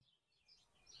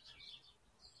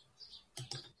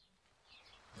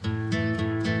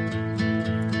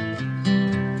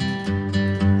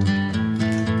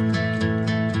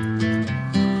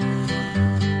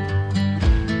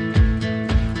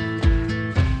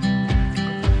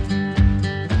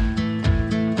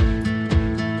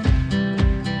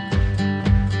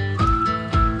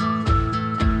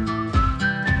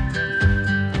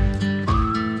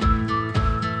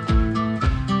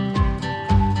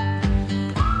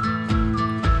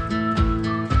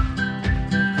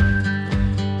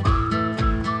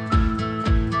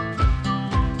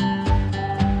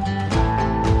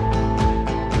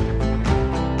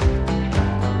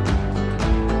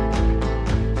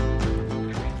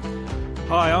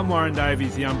Hi, I'm Warren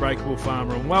Davies, the Unbreakable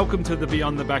Farmer, and welcome to the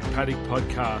Beyond the Back Paddock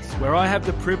podcast, where I have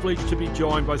the privilege to be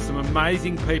joined by some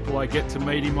amazing people I get to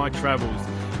meet in my travels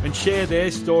and share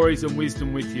their stories and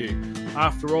wisdom with you.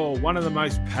 After all, one of the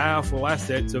most powerful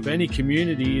assets of any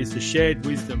community is the shared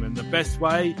wisdom, and the best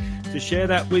way to share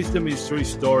that wisdom is through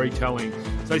storytelling.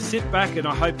 So sit back and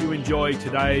I hope you enjoy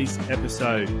today's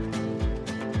episode.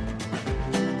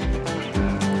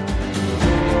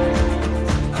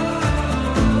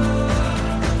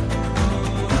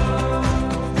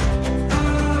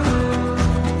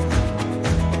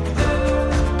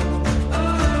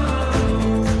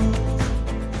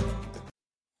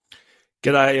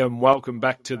 G'day and welcome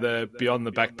back to the Beyond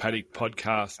the Back Paddock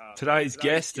podcast. Today's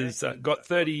guest has got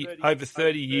over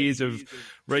 30 years of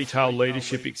retail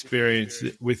leadership experience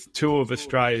with two of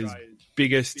Australia's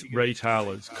biggest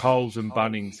retailers, Coles and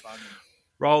Bunnings.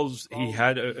 Roles he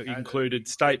had included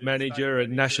state manager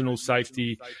and national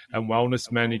safety and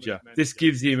wellness manager. This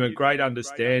gives him a great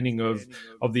understanding of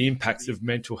the impacts of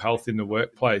mental health in the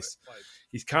workplace.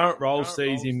 His current role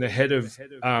sees him the head of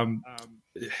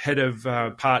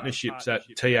partnerships at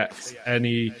TAX,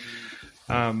 and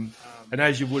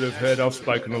as you would have heard, I've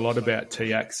spoken a lot about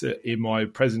TAX in my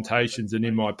presentations and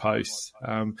in my posts.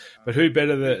 But who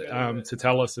better to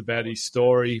tell us about his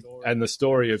story and the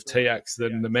story of TAX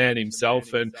than the man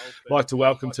himself? And I'd like to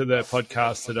welcome to the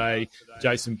podcast today,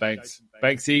 Jason Banks.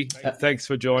 Banksy, thanks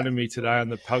for joining me today on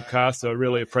the podcast. I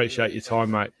really appreciate your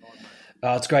time, mate.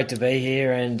 It's great to be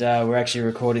here, and we're actually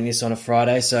recording this on a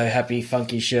Friday, so happy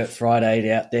Funky Shirt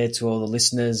Friday out there to all the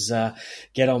listeners.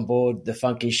 Get on board the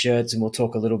Funky Shirts, and we'll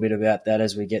talk a little bit about that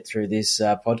as we get through this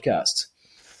podcast.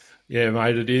 Yeah,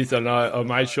 mate, it is, and I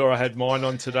made sure I had mine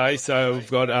on today, so we've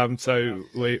got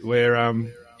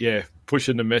we're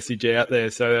pushing the message out there,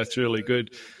 so that's really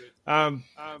good.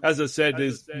 As I said,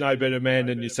 there's no better man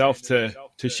than yourself to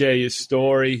share your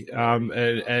story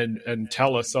and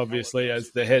tell us, obviously,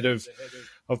 as the head of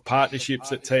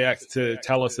partnerships at TAX, to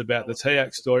tell us about the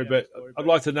TAX story. But I'd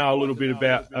like to know a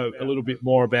little bit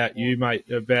more about you, mate,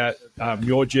 about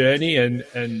your journey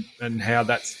and how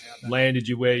that's landed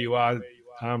you where you are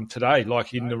today,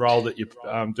 like in the role that you're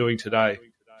doing today.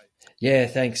 Yeah,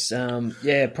 thanks.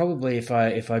 Probably if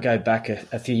I go back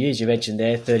a few years, you mentioned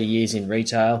there 30 years in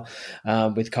retail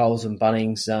with Coles and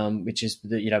Bunnings, which is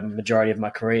the majority of my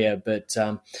career. But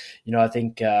I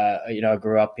think I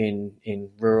grew up in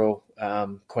rural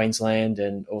Queensland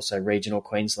and also regional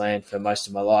Queensland for most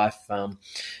of my life.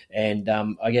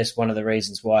 I guess one of the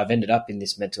reasons why I've ended up in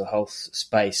this mental health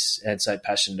space and so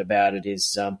passionate about it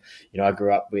is, I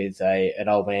grew up with an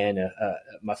old man,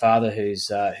 my father who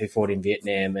fought in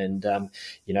Vietnam and,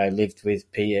 lived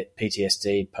with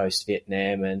PTSD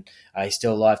post-Vietnam, and he's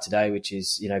still alive today, which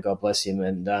is, God bless him,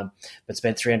 and but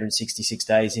spent 366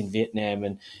 days in Vietnam.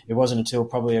 And it wasn't until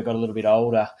probably I got a little bit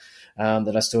older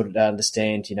that I started to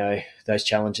understand, those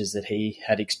challenges that he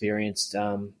had experienced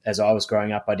as I was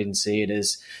growing up. I didn't see it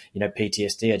as,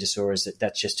 PTSD. I just saw as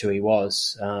that's just who he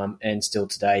was. And still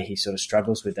today, he sort of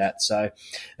struggles with that. So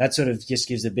that sort of just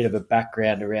gives a bit of a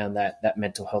background around that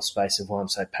mental health space of why I'm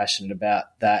so passionate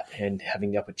about that and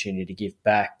having the opportunity to give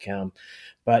back.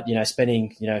 But,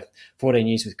 spending, 14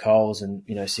 years with Coles and,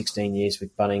 16 years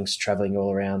with Bunnings, traveling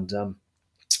all around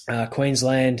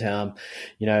Queensland,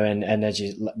 and as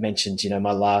you mentioned,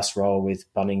 my last role with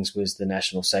Bunnings was the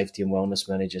National Safety and Wellness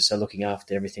Manager. So looking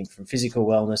after everything from physical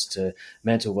wellness to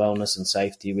mental wellness and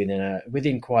safety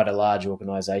within quite a large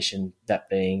organisation, that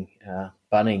being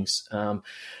Bunnings.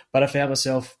 But I found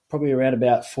myself probably around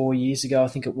about 4 years ago, I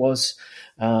think it was,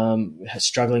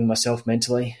 struggling myself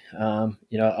mentally. I'm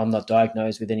not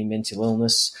diagnosed with any mental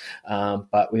illness,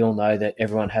 but we all know that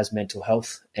everyone has mental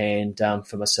health. And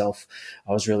for myself,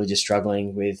 I was really just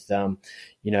struggling with,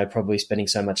 probably spending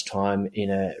so much time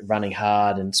running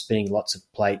hard and spinning lots of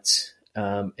plates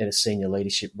in a senior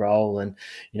leadership role. And,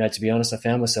 to be honest, I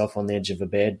found myself on the edge of a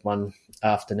bed one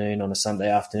afternoon on a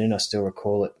Sunday afternoon. I still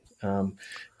recall it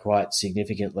quite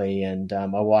significantly. And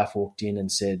my wife walked in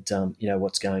and said,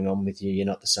 what's going on with you? You're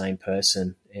not the same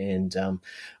person. And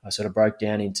I sort of broke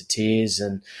down into tears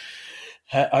and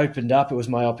opened up. It was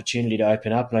my opportunity to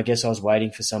open up. And I guess I was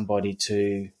waiting for somebody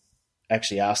to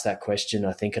actually ask that question.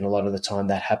 I think, and a lot of the time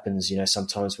that happens,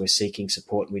 sometimes we're seeking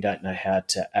support and we don't know how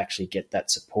to actually get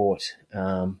that support.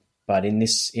 But in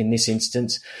this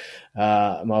instance,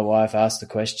 my wife asked the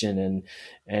question,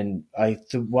 and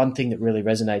the one thing that really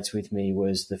resonates with me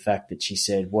was the fact that she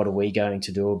said, "What are we going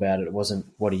to do about it?" It wasn't,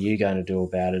 "What are you going to do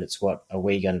about it?" It's, "What are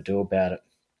we going to do about it?"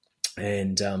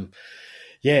 And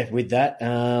yeah, with that,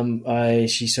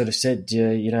 she sort of said,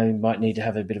 you might need to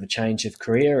have a bit of a change of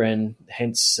career, and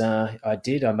hence I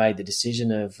did. I made the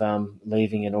decision of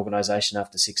leaving an organisation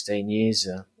after 16 years.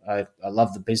 I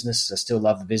love the business. I still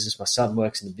love the business. My son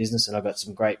works in the business, and I've got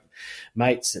some great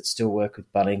mates that still work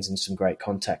with Bunnings and some great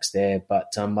contacts there.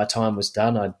 But my time was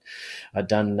done. I'd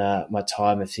done my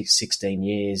time of 16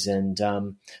 years, and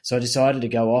so I decided to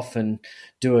go off and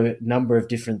do a number of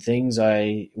different things.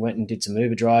 I went and did some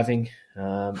Uber driving.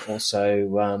 Also,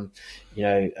 went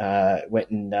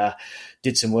and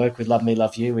did some work with Love Me,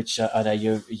 Love You, which I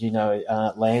know you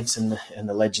know Lance and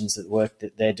the legends that work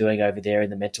that they're doing over there in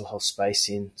the mental health space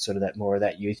in sort of that more of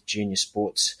that youth junior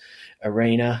sports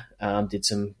arena. Did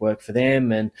some work for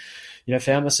them, and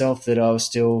found myself that I was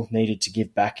still needed to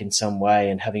give back in some way,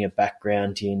 and having a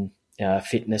background in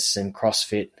fitness and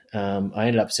CrossFit. I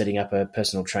ended up setting up a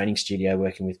personal training studio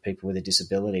working with people with a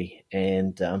disability,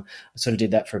 and I sort of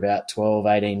did that for about 12,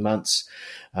 18 months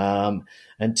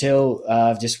until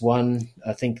just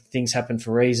I think things happen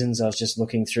for reasons. I was just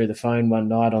looking through the phone one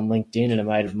night on LinkedIn, and a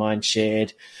mate of mine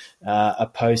shared a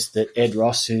post that Ed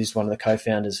Ross, who's one of the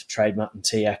co-founders of Trademark and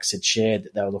TX, had shared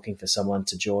that they were looking for someone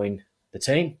to join the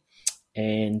team.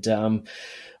 And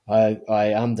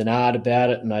I ummed and ahed about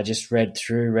it, and I just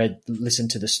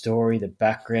listened to the story, the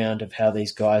background of how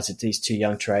these two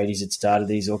young tradies had started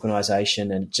these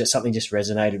organisation, and something just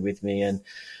resonated with me. And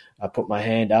I put my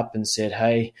hand up and said,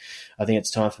 hey, I think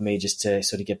it's time for me just to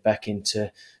sort of get back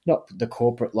into not the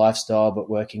corporate lifestyle, but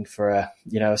working for a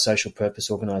social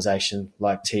purpose organisation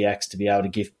like TX, to be able to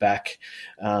give back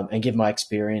and give my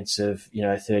experience of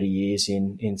 30 years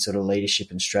in sort of leadership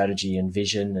and strategy and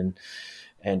vision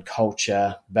and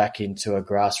culture back into a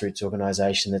grassroots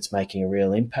organisation that's making a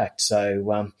real impact.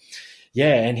 So,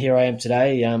 and here I am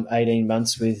today, 18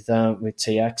 months with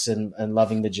TX and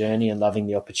loving the journey and loving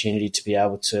the opportunity to be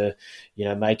able to,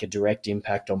 make a direct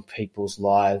impact on people's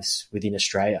lives within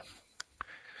Australia.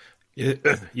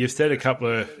 You've said a couple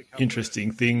of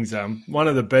interesting things. One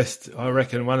of the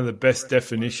best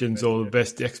definitions or the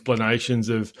best explanations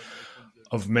of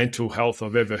mental health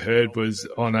I've ever heard was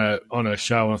on a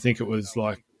show. I think it was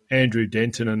like Andrew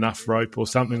Denton, Enough Rope or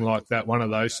something like that, one of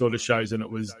those sort of shows, and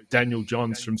it was Daniel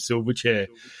Johns from Silverchair.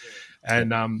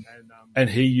 And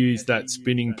he used that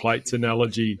spinning plates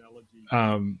analogy.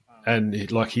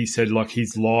 And like he said, like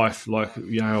his life,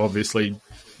 obviously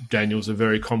Daniel's a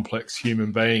very complex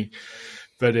human being,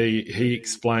 but he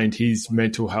explained his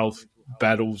mental health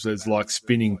battles as like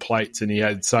spinning plates, and he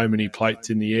had so many plates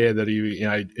in the air that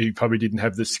he probably didn't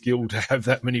have the skill to have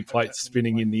that many plates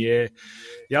spinning in the air.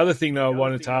 The other thing that I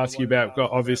wanted to ask you about,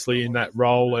 obviously in that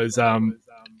role as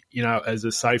as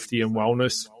a safety and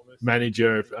wellness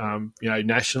manager,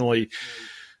 nationally,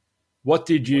 what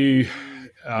did you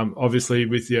obviously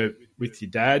with your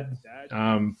dad,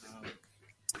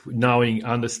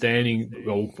 understanding,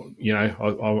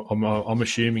 I'm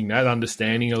assuming that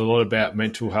understanding a lot about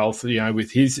mental health,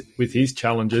 with his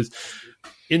challenges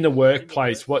in the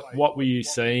workplace, what were you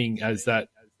seeing as that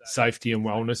safety and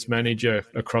wellness manager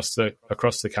across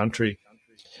the country?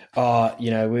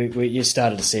 You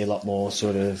started to see a lot more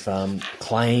sort of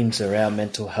claims around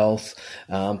mental health.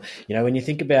 When you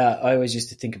think about, I always used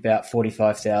to think about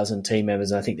 45,000 team members,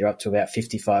 and I think they're up to about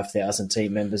 55,000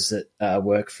 team members that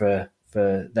work for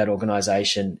that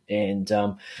organisation, and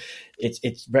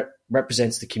it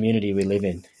represents the community we live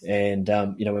in. And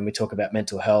when we talk about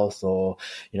mental health, or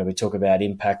we talk about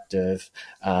impact of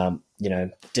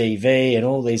DV and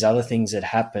all these other things that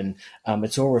happen,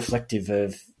 it's all reflective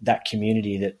of that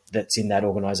community that's in that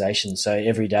organisation. So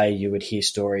every day you would hear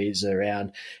stories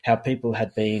around how people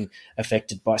had been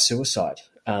affected by suicide.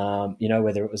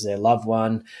 Whether it was their loved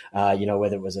one,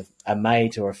 whether it was a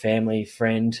mate or a family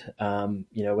friend.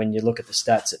 When you look at the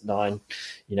stats at 9,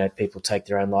 people take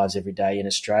their own lives every day in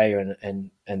Australia,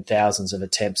 and thousands of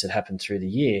attempts that happen through the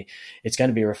year, it's going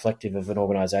to be reflective of an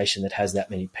organisation that has that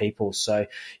many people. So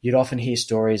you'd often hear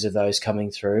stories of those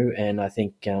coming through, and I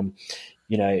think,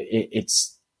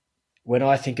 it's, when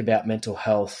I think about mental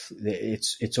health,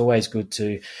 it's always good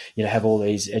to, have all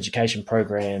these education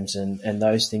programs and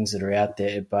those things that are out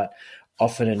there. But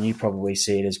often, and you probably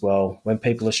see it as well, when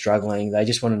people are struggling, they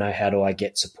just want to know, how do I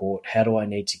get support? How do I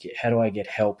get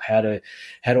help? How do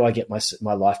I get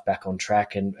my life back on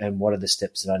track? And what are the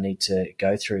steps that I need to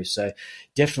go through? So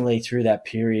definitely through that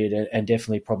period, and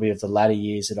definitely probably of the latter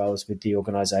years that I was with the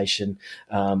organisation,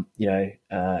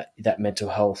 that mental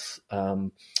health,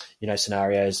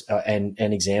 scenarios and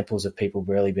examples of people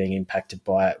really being impacted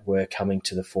by it were coming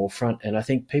to the forefront. And I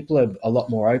think people are a lot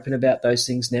more open about those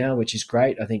things now, which is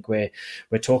great. I think we're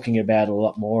talking about it a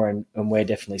lot more, and we're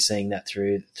definitely seeing that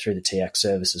through the TX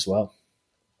service as well.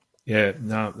 Yeah,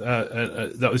 no,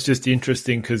 that was just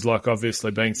interesting because, like,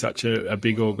 obviously being such a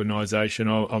big organisation,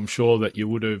 I'm sure that you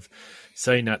would have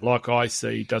seen that. Like I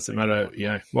see, doesn't matter,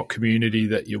 what community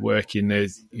that you work in.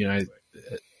 There's,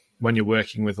 when you're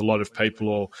working with a lot of people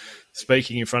or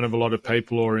speaking in front of a lot of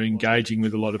people or engaging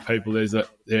with a lot of people,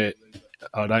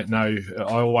 I don't know. I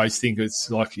always think it's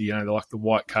like like the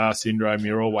white car syndrome.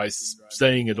 You're always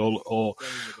seeing it or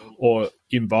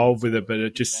involved with it, but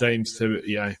it just seems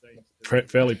to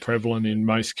fairly prevalent in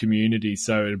most communities.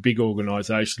 So at a big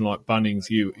organisation like Bunnings,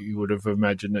 you would have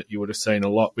imagined that you would have seen a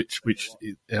lot, which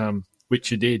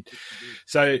you did.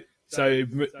 So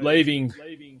leaving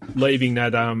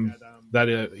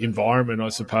that environment, I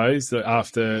suppose, that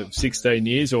after 16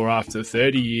 years or after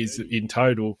 30 years in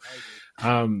total,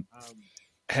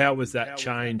 how was that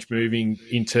change moving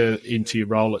into your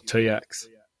role at TX?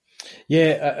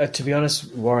 Yeah, to be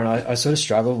honest, Warren, I sort of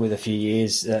struggled with a few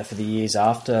years for the years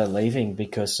after leaving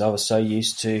because I was so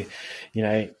used to,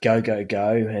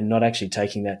 go, and not actually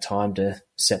taking that time to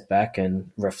set back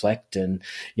and reflect and,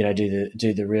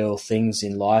 do the real things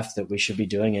in life that we should be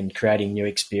doing and creating new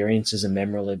experiences and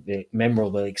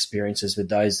memorable experiences with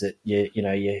those that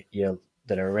you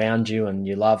that are around you and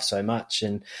you love so much.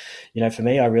 And, for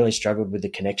me, I really struggled with the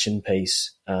connection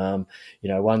piece.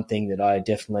 One thing that I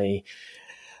definitely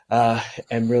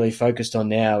am really focused on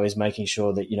now is making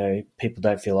sure that, people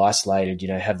don't feel isolated.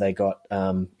 Have they got,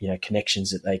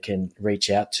 connections that they can reach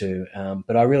out to?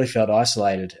 But I really felt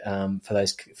isolated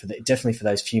definitely for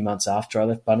those few months after I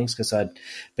left Bunnings, because I'd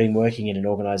been working in an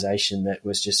organisation that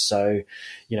was just so,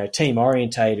 team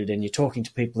orientated, and you're talking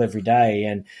to people every day.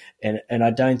 And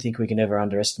I don't think we can ever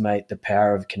underestimate the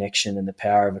power of connection and the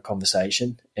power of a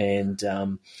conversation. And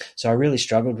so I really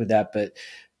struggled with that, but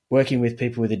working with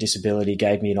people with a disability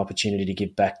gave me an opportunity to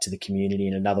give back to the community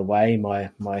in another way. My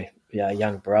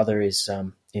young brother is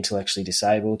intellectually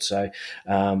disabled, so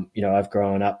I've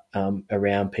grown up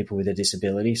around people with a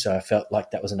disability, so I felt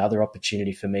like that was another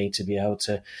opportunity for me to be able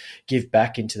to give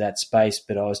back into that space.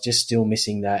 But I was just still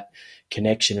missing that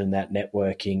connection and that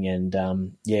networking,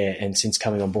 and since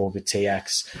coming on board with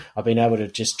TX, I've been able to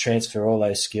just transfer all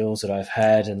those skills that I've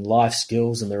had and life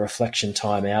skills and the reflection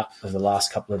time out of the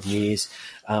last couple of years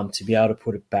to be able to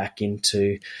put it back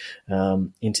into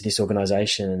this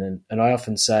organisation. And I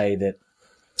often say that,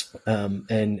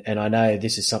 and I know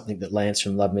this is something that Lance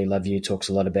from Love Me Love You talks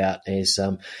a lot about, is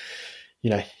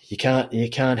you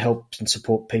can't help and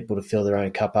support people to fill their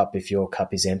own cup up if your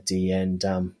cup is empty. And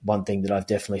one thing that I've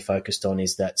definitely focused on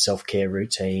is that self-care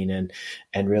routine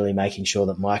and really making sure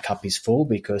that my cup is full,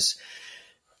 because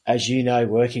as you know,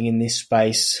 working in this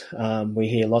space, we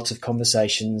hear lots of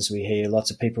conversations. We hear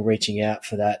lots of people reaching out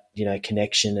for that,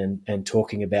 connection and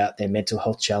talking about their mental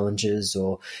health challenges,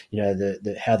 or,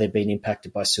 how they've been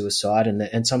impacted by suicide.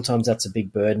 And sometimes that's a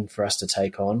big burden for us to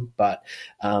take on. But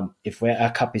if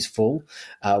our cup is full,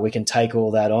 we can take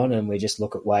all that on, and we just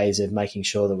look at ways of making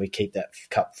sure that we keep that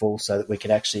cup full so that we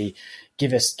can actually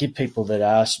give people that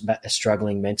are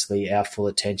struggling mentally our full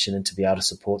attention, and to be able to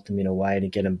support them in a way to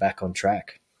get them back on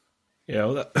track. Yeah,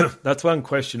 well, that's one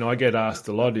question I get asked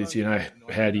a lot is,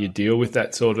 how do you deal with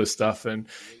that sort of stuff? And,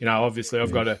 obviously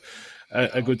I've got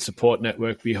a good support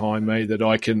network behind me that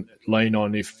I can lean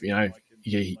on if,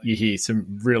 you hear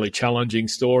some really challenging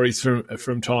stories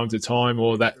from time to time,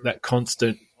 or that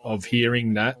constant of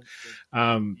hearing that.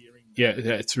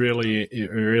 It's really,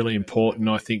 really important,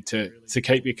 I think, to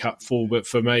keep your cup full. But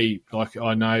for me, like,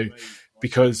 I know,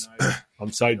 because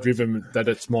I'm so driven that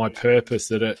it's my purpose,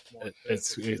 that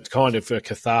it's kind of a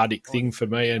cathartic thing for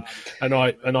me, and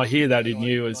I hear that in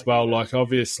you as well. Like,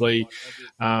 obviously,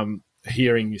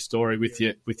 hearing your story with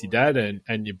your dad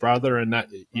and your brother, and that,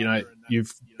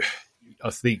 I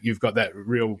think you've got that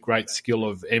real great skill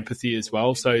of empathy as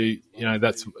well. So,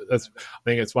 that's I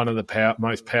think it's one of the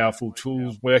most powerful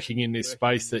tools working in this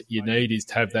space that you need, is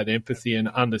to have that empathy and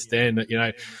understand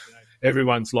that,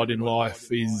 everyone's lot in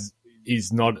life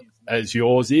is not as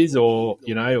yours is, or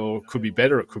it could be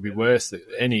better, it could be worse,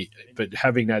 but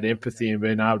having that empathy and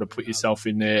being able to put yourself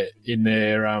in their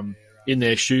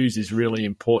shoes is really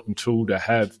important tool to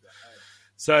have.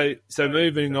 So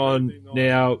moving on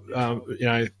now,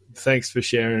 thanks for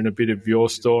sharing a bit of your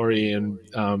story and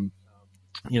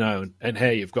and how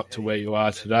you've got to where you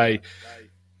are today.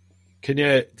 Can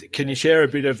you share a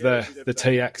bit of the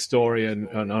TX story and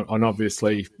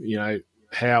obviously,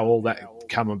 how all that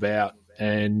come about,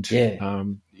 and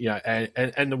and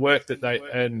the work that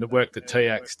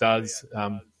TX does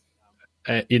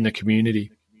in the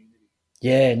community?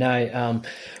 Yeah, no.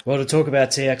 Well, to talk about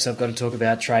TX, I've got to talk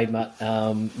about trademark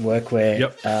workwear.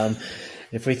 Yep.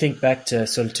 If we think back to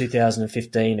sort of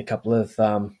 2015, a couple of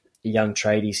young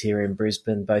tradies here in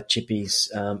Brisbane, both chippies.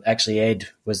 Actually, Ed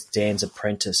was Dan's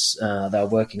apprentice. They were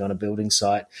working on a building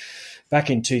site back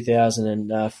in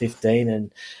 2015,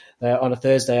 and on a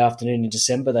Thursday afternoon in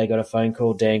December, they got a phone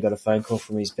call. Dan got a phone call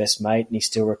from his best mate, and he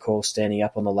still recalls standing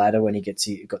up on the ladder when he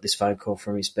got this phone call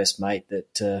from his best mate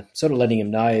that sort of letting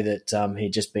him know that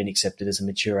he'd just been accepted as a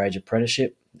mature age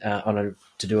apprenticeship to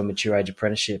do a mature age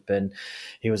apprenticeship, and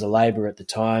he was a labourer at the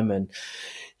time. And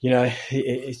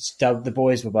the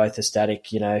boys were both ecstatic,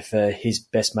 for his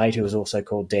best mate, who was also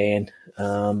called Dan.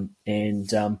 That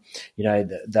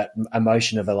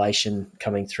emotion of elation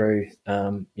coming through,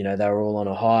 they were all on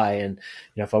a high. And,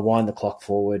 if I wind the clock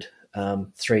forward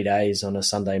 3 days on a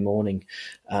Sunday morning,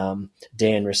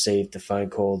 Dan received the phone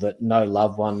call that no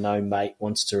loved one, no mate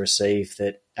wants to receive,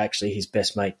 that actually his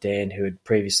best mate Dan, who had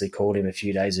previously called him a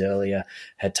few days earlier,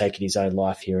 had taken his own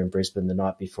life here in Brisbane the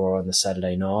night before on the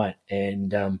Saturday night.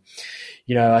 And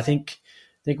I think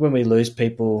when we lose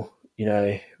people,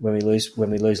 when we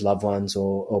lose loved ones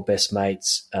or best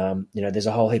mates, there's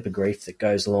a whole heap of grief that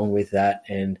goes along with that.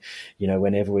 And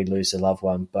whenever we lose a loved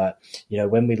one, but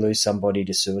when we lose somebody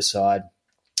to suicide,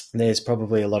 there's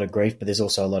probably a lot of grief, but there's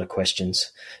also a lot of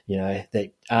questions,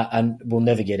 that will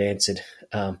never get answered.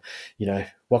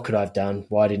 What could I have done?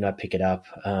 Why didn't I pick it up?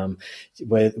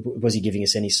 Was he giving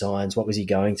us any signs? What was he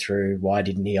going through? Why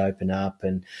didn't he open up?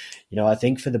 And, I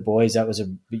think for the boys, that was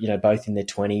both in their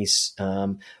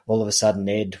 20s. All of a sudden,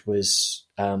 Ed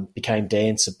became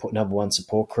Dan's number one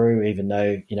support crew, even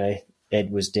though,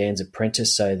 Ed was Dan's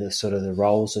apprentice. So the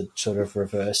roles had sort of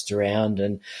reversed around,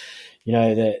 and,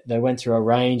 they went through a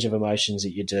range of emotions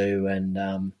that you do,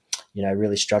 and,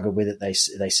 really struggled with it. They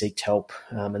seeked help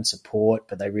and support,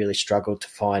 but they really struggled to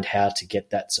find how to get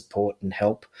that support and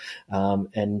help.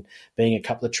 And being a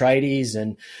couple of tradies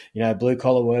and, blue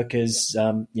collar workers,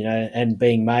 and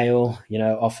being male,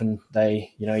 often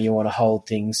you want to hold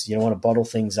things, you don't want to bottle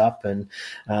things up, and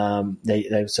they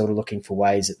were sort of looking for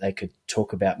ways that they could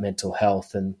talk about mental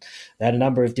health. And they had a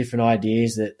number of different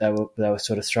ideas that they were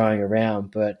sort of throwing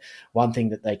around. But one thing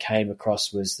that they came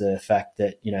across was the fact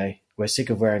that, we're sick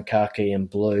of wearing khaki and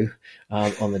blue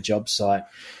on the job site.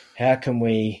 How can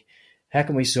we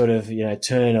sort of,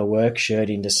 turn a work shirt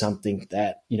into something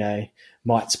that,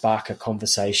 might spark a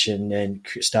conversation and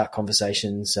start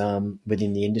conversations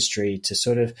within the industry to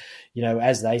sort of,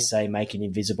 as they say, make an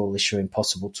invisible issue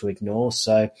impossible to ignore.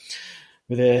 So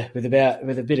with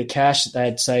a bit of cash that they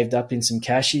had saved up in some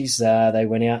cashies, they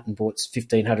went out and bought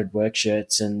 1,500 work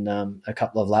shirts and a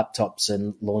couple of laptops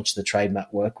and launched the Trademark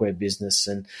Workwear business.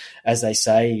 And as they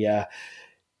say,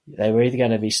 they were either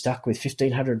going to be stuck with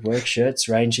 1,500 work shirts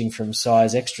ranging from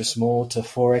size extra small to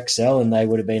 4XL, and they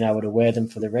would have been able to wear them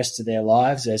for the rest of their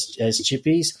lives as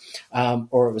chippies,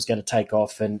 or it was going to take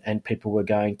off and people were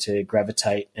going to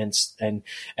gravitate and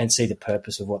see the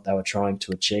purpose of what they were trying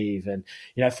to achieve. And,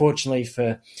 fortunately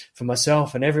for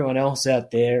myself and everyone else out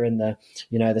there and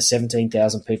the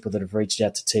 17,000 people that have reached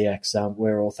out to TX,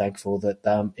 we're all thankful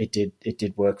that it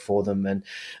did work for them. And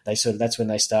that's when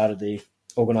they started the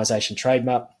organisation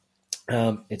Trademark.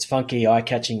 It's funky,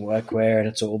 eye-catching workwear, and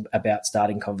it's all about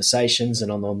starting conversations. And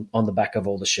on the back of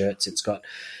all the shirts, it's got,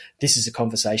 this is a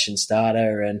conversation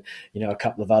starter, and a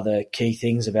couple of other key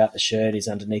things about the shirt is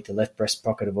underneath the left breast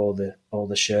pocket of all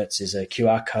the shirts is a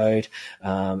QR code,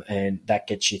 and that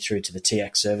gets you through to the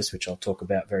TX service, which I'll talk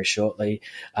about very shortly.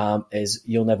 As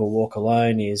You'll Never Walk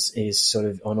Alone is sort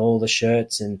of on all the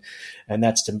shirts, and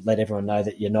that's to let everyone know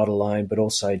that you're not alone. But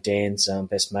also Dan's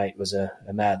best mate was a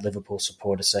mad Liverpool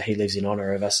supporter, so he lives in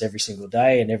honour of us every single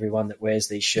day, and everyone that wears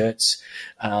these shirts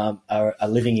are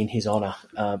living in his honour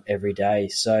every day.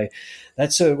 So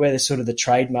that's sort of where the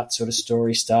trademark sort of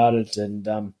story started.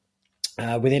 And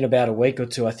within about a week or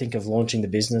two, I think, of launching the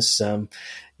business, they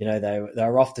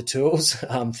were off the tools.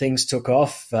 Things took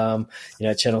off.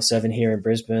 Channel 7 here in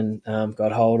Brisbane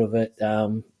got hold of it,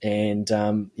 and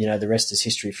the rest is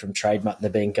history from Trademark.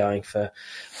 They've been going for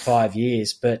 5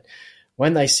 years. But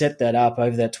when they set that up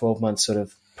over that 12-month sort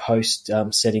of post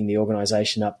setting the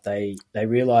organisation up, they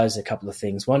realised a couple of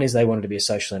things. One is they wanted to be a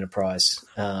social enterprise,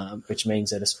 which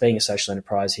means that being a social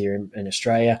enterprise here in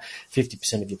Australia,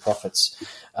 50% of your profits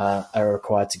are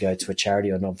required to go to a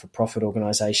charity or non-for-profit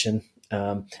organisation.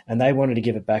 And they wanted to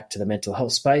give it back to the mental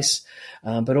health space.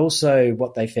 But also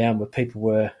what they found were people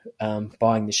were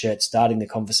buying the shirts, starting the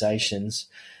conversations,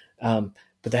 but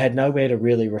they had nowhere to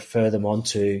really refer them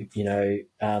onto,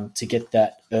 to get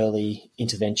that early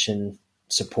intervention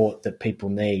support that people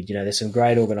need. There's some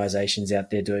great organisations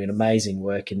out there doing amazing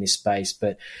work in this space,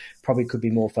 but probably could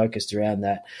be more focused around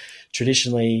that.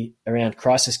 Traditionally around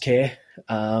crisis care,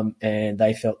 and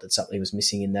they felt that something was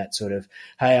missing in that sort of,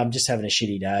 hey, I'm just having a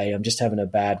shitty day, I'm just having a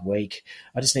bad week,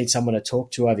 I just need someone to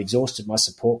talk to, I've exhausted my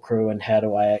support crew, and how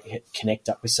do I connect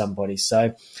up with somebody?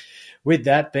 So with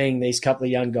that being these couple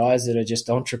of young guys that are just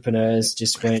entrepreneurs,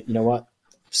 just went, you know what,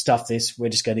 stuff this, we're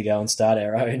just going to go and start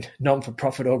our own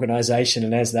non-for-profit organisation.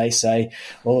 And as they say,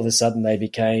 all of a sudden they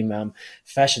became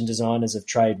fashion designers of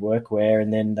trade workwear,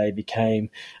 and then they became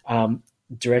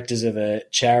directors of a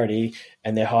charity,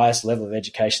 and their highest level of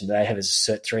education they have is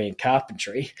a Cert 3 in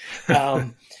carpentry.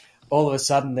 All of a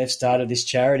sudden they've started this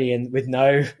charity, and with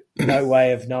no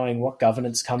way of knowing what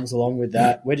governance comes along with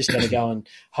that, we're just going to go and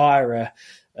hire a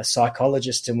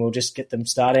psychologist, and we'll just get them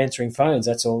start answering phones.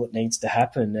 That's all that needs to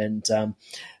happen. And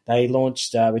they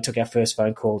launched, we took our first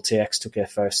phone call, TX took our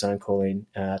first phone call in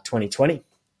 2020,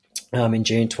 in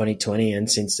June 2020. And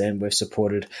since then we've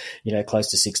supported, close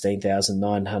to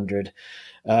 16,900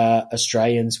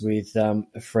 Australians with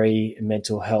free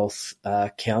mental health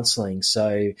counselling.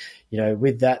 So,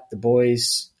 with that, the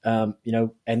boys,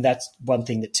 and that's one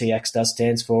thing that TX does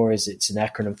stands for, is it's an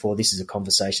acronym for This is a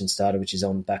Conversation Starter, which is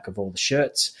on the back of all the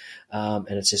shirts. And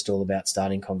it's just all about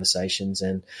starting conversations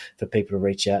and for people to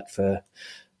reach out for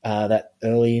that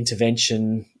early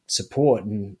intervention support.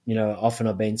 And, often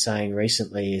I've been saying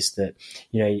recently is that,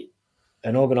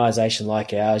 an organisation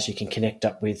like ours, you can connect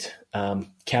up with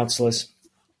counsellors.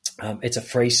 It's a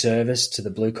free service to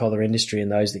the blue-collar industry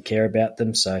and those that care about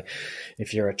them. So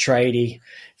if you're a tradie,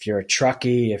 if you're a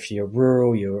truckie, if you're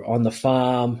rural, you're on the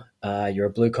farm, you're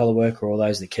a blue-collar worker, all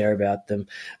those that care about them,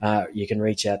 you can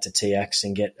reach out to TX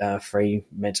and get free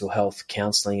mental health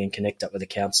counselling and connect up with a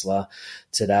counsellor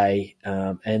today.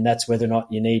 And that's whether or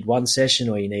not you need one session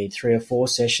or you need 3 or 4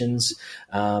 sessions.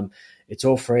 It's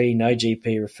all free, no GP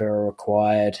referral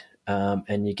required.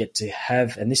 And you get to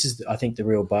have, and this is, I think, the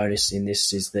real bonus in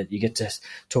this is that you get to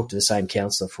talk to the same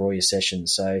counsellor for all your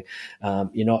sessions. So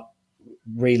you're not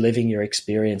reliving your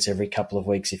experience every couple of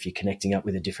weeks if you're connecting up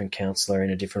with a different counsellor in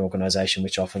a different organisation,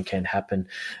 which often can happen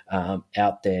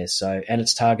out there. So, and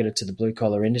it's targeted to the blue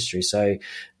collar industry. So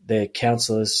the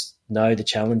counsellors know the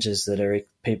challenges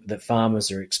that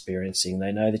farmers are experiencing.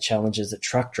 They know the challenges that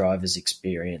truck drivers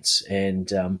experience. And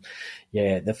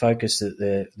the focus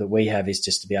that we have is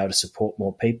just to be able to support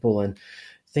more people, and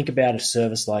think about a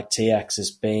service like TX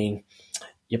as being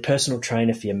your personal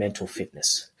trainer for your mental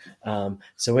fitness.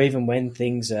 So even when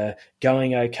things are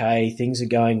going okay, things are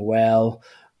going well,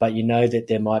 but that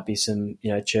there might be some,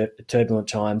 turbulent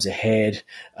times ahead,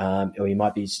 or you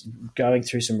might be going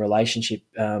through some relationship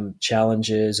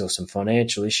challenges or some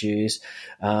financial issues,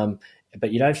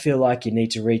 but you don't feel like you need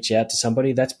to reach out to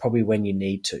somebody, that's probably when you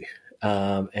need to.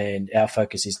 And our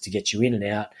focus is to get you in and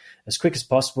out as quick as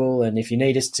possible. And if you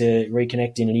need us to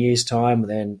reconnect in a year's time,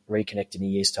 then reconnect in a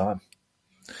year's time.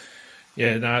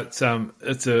 Yeah, no,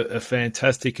 it's a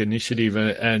fantastic initiative,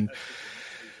 and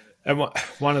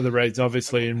one of the reasons,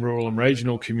 obviously, in rural and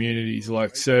regional communities,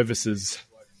 like services,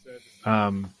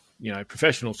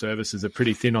 professional services are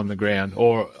pretty thin on the ground,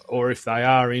 or if they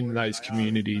are in those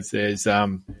communities, there's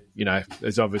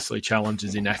obviously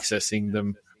challenges in accessing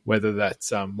them, whether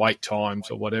that's wait times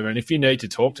or whatever. And if you need to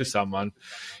talk to someone,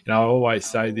 I always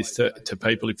say this to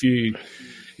people,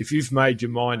 if you've made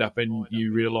your mind up and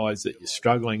you realise that you're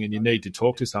struggling and you need to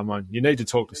talk to someone, you need to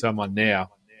talk to someone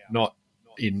now, not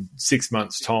in 6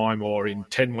 months' time or in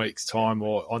 10 weeks' time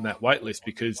or on that wait list,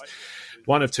 because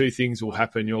one of two things will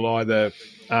happen. You'll either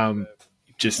absorb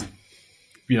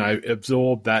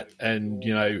that and,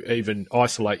 even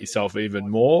isolate yourself even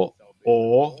more,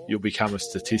 or you'll become a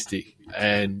statistic.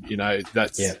 And,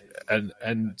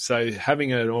 and so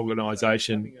having an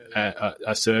organisation,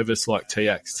 a service like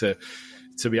TX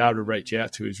to be able to reach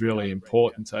out to is really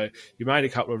important. So you made a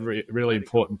couple of really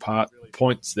important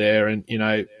points there. And,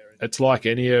 it's like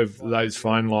any of those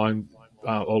phone line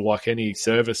or like any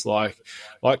service like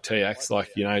TX,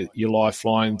 like, your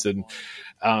lifelines and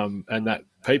that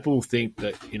people think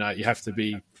that, you have to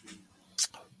be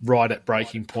right at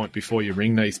breaking point before you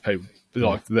ring these people,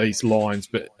 like these lines,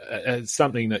 but it's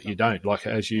something that you don't. Like,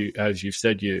 as you've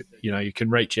said, you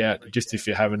can reach out just if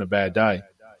you're having a bad day.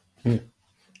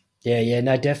 Yeah,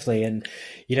 no, definitely. And,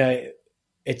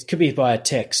 it could be via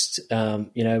text.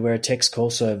 We're a text call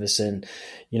service, and,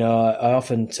 I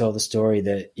often tell the story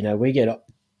that, we get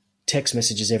text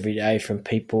messages every day from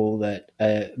people that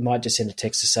might just send a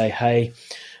text to say, hey,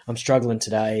 I'm struggling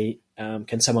today.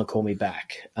 Can someone call me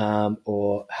back?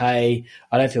 Or, hey,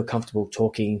 I don't feel comfortable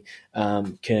talking.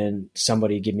 Can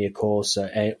somebody give me a call?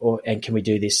 And can we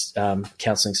do this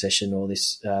counselling session or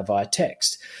this via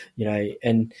text?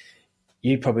 And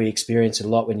you probably experience it a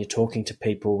lot when you're talking to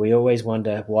people. We always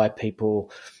wonder why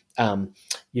people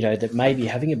that may be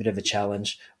having a bit of a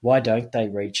challenge, why don't they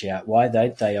reach out? Why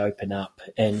don't they open up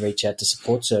and reach out to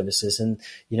support services? And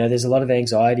there's a lot of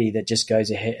anxiety that just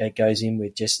goes in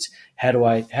with just how do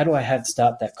I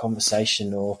start that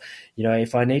conversation? Or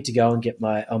if I need to go and get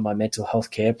on my mental health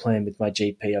care plan with my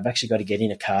GP, I've actually got to get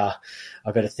in a car.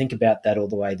 I've got to think about that all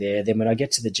the way there. Then when I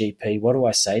get to the GP, what do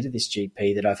I say to this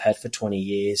GP that I've had for 20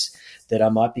 years that I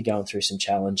might be going through some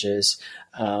challenges?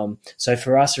 So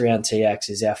for us around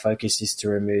TAX, our focus is to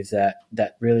remove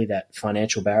that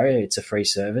financial barrier. It's a free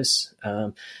service.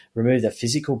 Remove the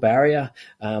physical barrier,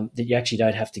 that you actually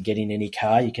don't have to get in any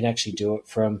car. You can actually do it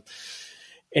from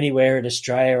anywhere in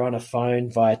Australia on a phone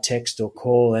via text or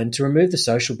call, and to remove the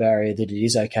social barrier that it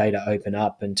is okay to open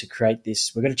up, and to create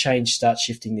this, we're going to start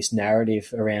shifting this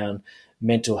narrative around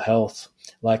mental health.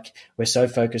 Like, we're so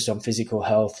focused on physical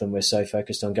health and we're so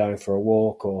focused on going for a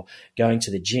walk or going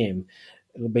to the gym.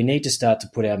 We need to start to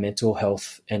put our mental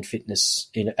health and fitness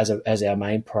in as our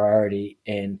main priority,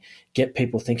 and get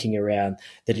people thinking around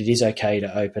that it is okay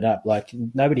to open up. Like,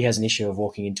 nobody has an issue of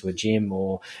walking into a gym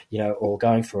or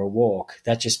going for a walk.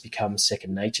 That just becomes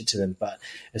second nature to them. But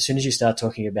as soon as you start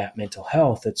talking about mental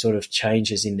health, it sort of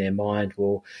changes in their mind.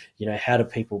 Well, how do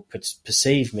people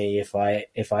perceive me if I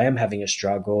am having a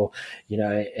struggle?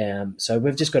 So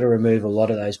we've just got to remove a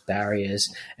lot of those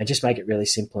barriers and just make it really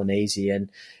simple and easy. And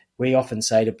we often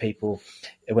say to people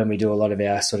when we do a lot of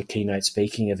our sort of keynote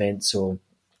speaking events, or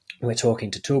we're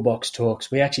talking to toolbox talks,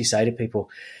 we actually say to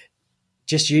people,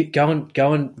 just go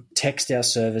and text our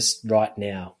service right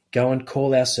now. Go and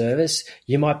call our service.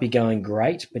 You might be going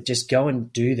great, but just go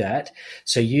and do that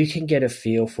so you can get a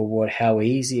feel for how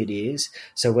easy it is.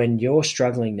 So when you're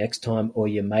struggling next time, or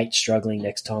your mate's struggling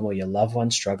next time, or your loved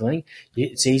one's struggling,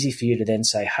 it's easy for you to then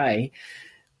say, hey,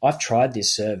 I've tried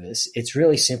this service. It's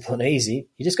really simple and easy.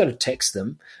 You just got to text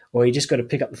them, or you just got to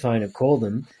pick up the phone and call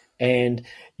them. And,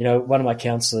 one of our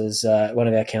counsellors here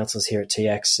at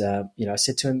TX, I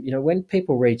said to him, when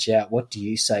people reach out, what do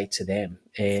you say to them?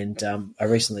 And I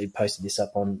recently posted this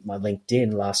up on my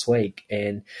LinkedIn last week,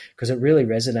 and because it really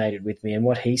resonated with me. And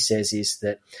what he says is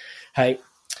that, hey,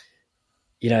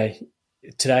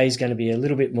 today's going to be a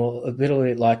little bit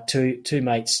like two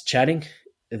mates chatting.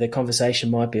 The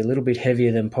conversation might be a little bit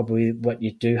heavier than probably what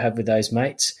you do have with those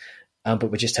mates,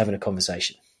 but we're just having a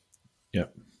conversation. Yeah.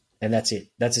 And that's it.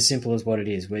 That's as simple as what it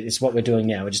is. It's what we're doing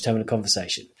now. We're just having a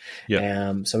conversation.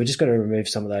 Yeah. So we just got to remove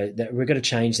some of those. We've got to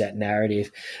change that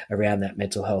narrative around that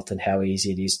mental health and how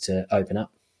easy it is to open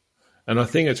up. And I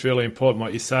think it's really important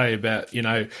what you say about,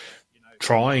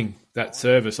 trying that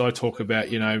service. I talk about,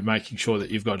 making sure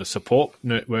that you've got a support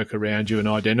network around you and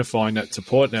identifying that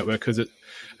support network, because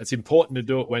it's important to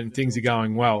do it when things are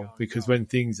going well, because when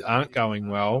things aren't going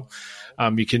well,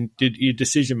 your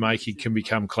decision making can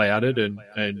become clouded,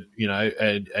 and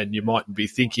you mightn't be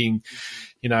thinking,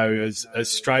 as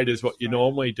straight as what you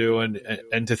normally do,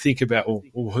 and to think about,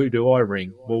 well, who do I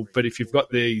ring? Well, but if you've got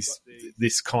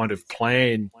this kind of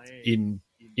plan in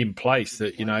place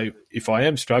that, if I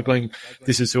am struggling,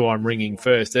 this is who I'm ringing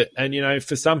first. And,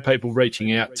 for some people,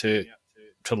 reaching out to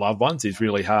loved ones is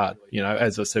really hard.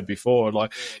 As I said before,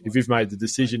 like, if you've made the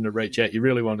decision to reach out, you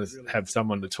really want to have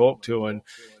someone to talk to. And,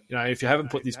 if you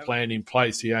haven't put this plan in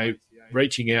place,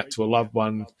 reaching out to a loved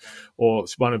one or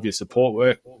one of your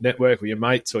support network, or your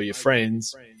mates or your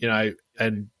friends,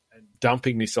 and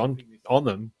dumping this on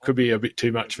them could be a bit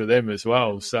too much for them as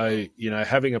well. So,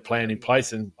 having a plan in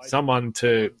place and someone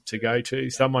to go to,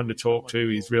 someone to talk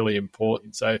to is really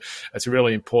important. So it's a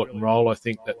really important role, I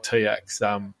think, that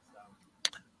TX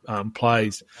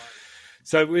plays.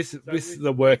 So with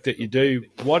the work that you do,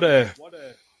 what are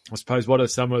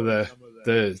some of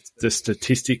the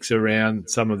statistics around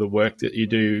some of the work that you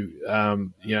do?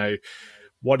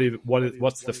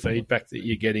 What's the feedback that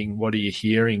you're getting? What are you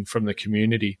hearing from the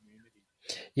community?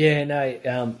 Yeah,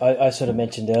 no, I sort of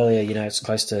mentioned earlier, it's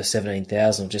close to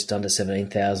 17,000, just under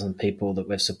 17,000 people that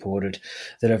we've supported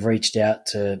that have reached out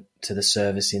to the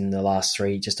service in the last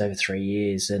just over 3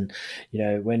 years. And,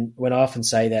 when I often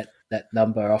say that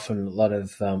number, often a lot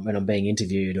of, when I'm being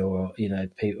interviewed or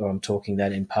I'm talking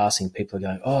that in passing, people are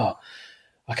going, oh,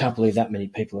 I can't believe that many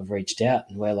people have reached out.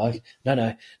 And we're like,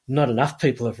 no, not enough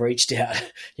people have reached out.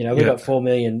 We've got 4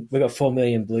 million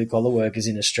blue collar workers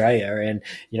in Australia, and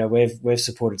we've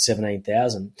supported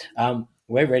 17,000.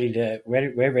 We're ready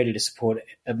to support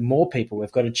more people.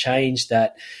 We've got to change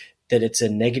that it's a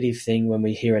negative thing when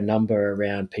we hear a number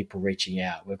around people reaching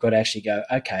out. We've got to actually go,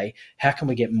 okay, how can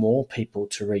we get more people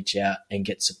to reach out and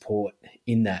get support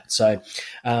in that? So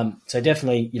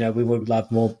definitely, we would love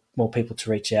more people to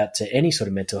reach out to any sort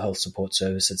of mental health support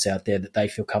service that's out there that they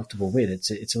feel comfortable with.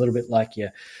 It's a little bit like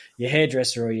your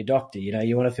hairdresser or your doctor.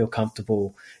 You want to feel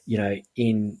comfortable,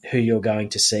 in who you're going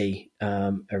to see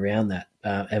around that.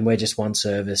 And we're just one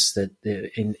service that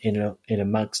in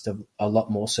amongst a lot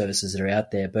more services that are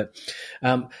out there. But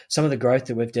some of the growth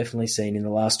that we've definitely seen in the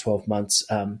last 12 months,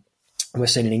 we've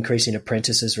seen an increase in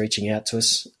apprentices reaching out to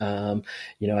us.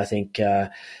 I think,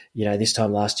 this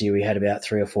time last year we had about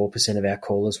 3 or 4% of our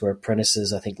callers were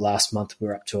apprentices. I think last month we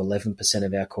were up to 11%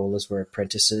 of our callers were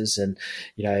apprentices. And,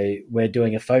 we're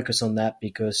doing a focus on that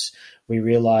because we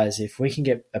realize if we can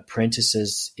get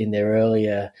apprentices in their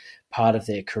earlier part of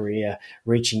their career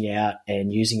reaching out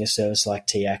and using a service like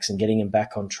TX and getting them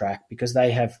back on track, because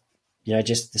they have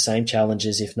just the same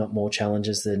challenges, if not more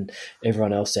challenges than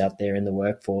everyone else out there in the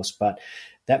workforce. But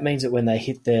that means that when they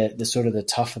hit the sort of the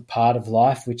tougher part of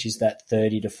life, which is that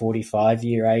 30 to 45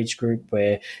 year age group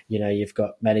where, you've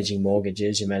got managing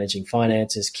mortgages, you're managing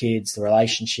finances, kids, the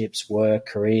relationships, work,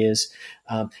 careers,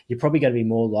 you're probably going to be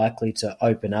more likely to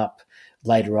open up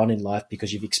later on in life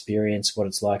because you've experienced what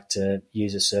it's like to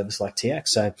use a service like TX.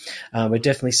 So we've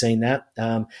definitely seen that.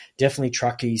 Definitely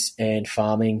truckies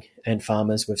and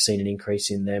farmers, we've seen an increase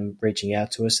in them reaching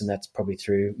out to us, and that's probably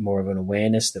through more of an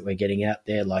awareness that we're getting out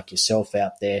there, like yourself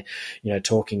out there,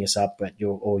 talking us up at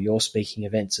your speaking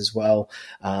events as well.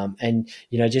 And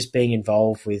just being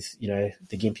involved with,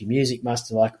 the Gympie Music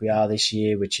Muster like we are this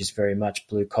year, which is very much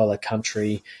blue collar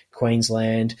country,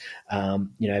 Queensland.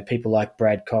 People like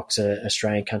Brad Cox,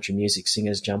 Australian country music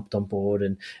singers, jumped on board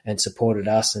and supported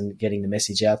us and getting the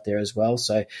message out there as well.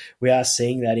 So we are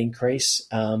seeing that increase.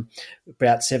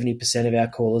 About 70% of our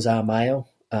callers are male.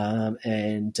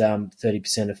 And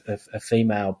 30% are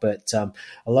female. But a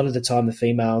lot of the time the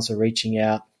females are reaching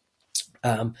out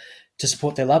to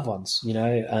support their loved ones.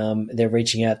 They're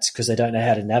reaching out because they don't know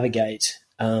how to navigate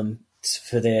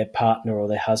for their partner or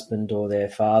their husband or their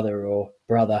father or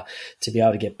brother to be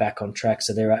able to get back on track.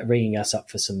 So they're ringing us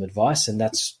up for some advice, and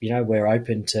that's, we're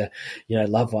open to,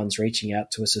 loved ones reaching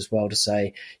out to us as well to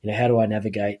say, how do I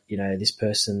navigate, this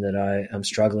person that I'm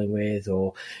struggling with,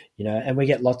 or, and we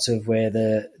get lots of where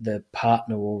the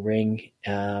partner will ring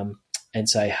and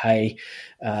say, hey,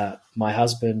 my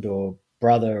husband or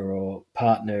brother or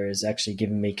partner has actually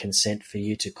given me consent for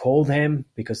you to call them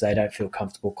because they don't feel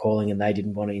comfortable calling and they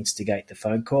didn't want to instigate the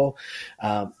phone call.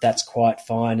 That's quite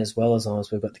fine as well, as long as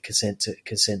we've got the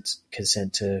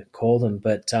consent to call them.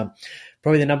 But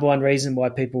probably the number one reason why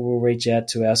people will reach out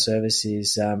to our service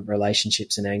is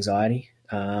relationships and anxiety.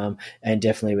 And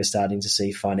definitely we're starting to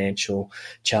see financial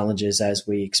challenges as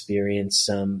we experience,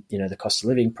 the cost of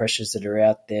living pressures that are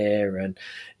out there. And,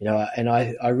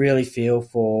 I really feel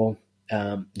for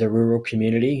the rural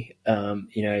community,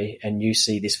 and you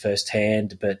see this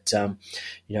firsthand. But,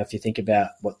 if you think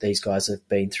about what these guys have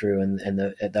been through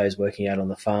and those working out on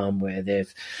the farm where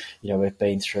we've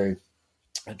been through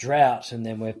a drought and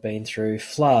then we've been through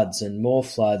floods and more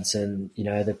floods, and,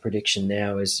 the prediction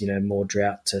now is, more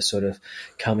drought to sort of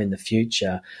come in the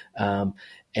future.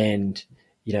 And,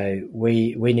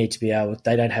 we need to be able,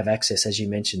 they don't have access, as you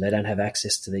mentioned, they don't have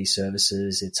access to these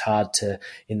services. It's hard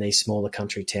in these smaller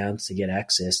country towns to get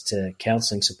access to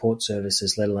counselling support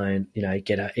services, let alone,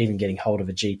 even getting hold of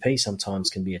a GP sometimes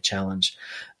can be a challenge.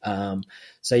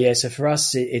 So for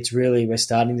us, it's really, we're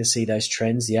starting to see those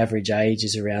trends. The average age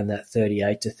is around that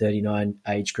 38 to 39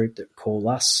 age group that call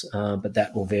us, but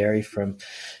that will vary from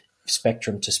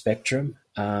spectrum to spectrum.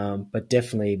 But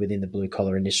definitely within the blue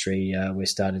collar industry, we're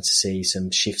starting to see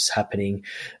some shifts happening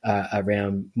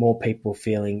around more people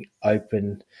feeling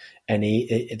open, and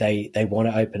they want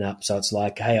to open up. So it's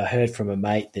like, hey, I heard from a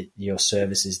mate that your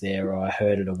service is there, or I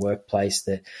heard at a workplace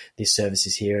that this service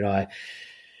is here,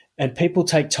 and people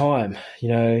take time.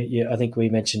 I think we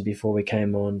mentioned before we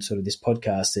came on sort of this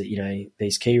podcast that,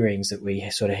 these key rings that we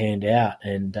sort of hand out.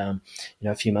 And,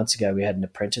 a few months ago, we had an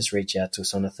apprentice reach out to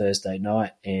us on a Thursday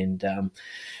night. And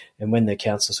when the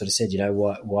counsellor sort of said,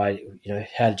 why,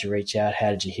 how did you reach out? How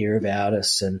did you hear about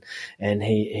us? And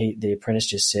the apprentice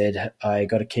just said, I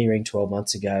got a key ring 12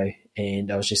 months ago,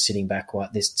 and I was just sitting back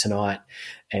like this tonight,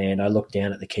 and I looked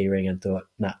down at the key ring and thought,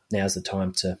 nah, now's the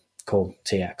time to call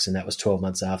TX, and that was 12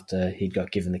 months after he'd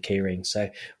got given the keyring.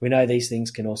 So we know these things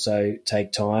can also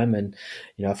take time. And,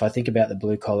 if I think about the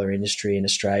blue collar industry in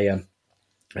Australia,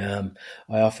 I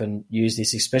often use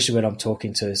this, especially when I'm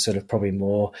talking to sort of probably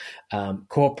more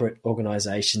corporate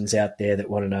organisations out there that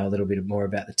want to know a little bit more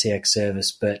about the TX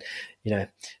service. But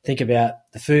think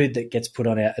about the food that gets put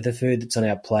on the food that's on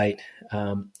our plate.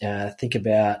 Think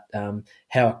about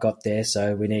how it got there.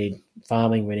 So we need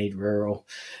farming, we need rural,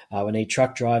 we need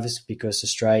truck drivers, because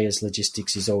Australia's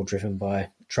logistics is all driven by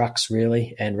trucks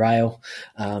really and rail.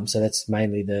 So that's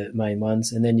mainly the main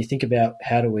ones. And then you think about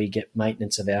how do we get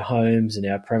maintenance of our homes and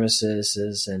our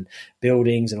premises and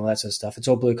buildings and all that sort of stuff. It's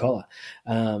all blue collar.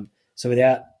 So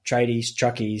without tradies,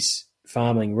 truckies,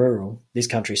 farming, rural, this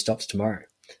country stops tomorrow.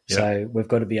 Yep. So we've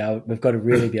got to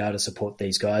really be able to support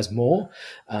these guys more,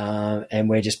 and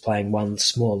we're just playing one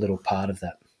small little part of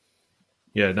that.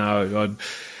 Yeah, no, I'd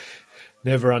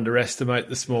never underestimate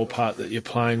the small part that you're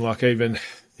playing. Like even,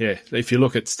 if you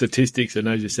look at statistics, and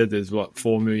as you said, there's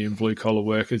 4 million blue collar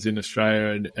workers in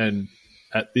Australia, and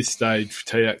at this stage,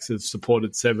 TX have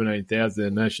supported 17,000.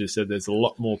 And as you said, there's a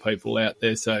lot more people out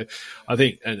there. So I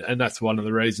think, and that's one of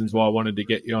the reasons why I wanted to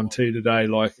get you on too today.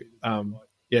 Like,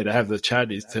 to have the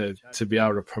chat is to be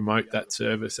able to promote that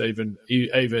service even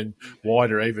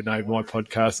wider, even though my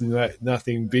podcast is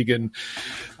nothing big and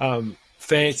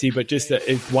fancy, but just that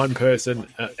if one person,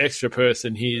 extra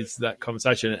person hears that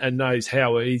conversation and knows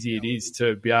how easy it is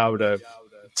to be able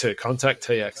to contact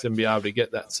TX and be able to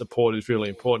get that support is really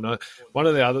important. One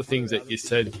of the other things that you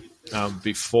said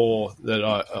before that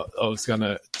I was going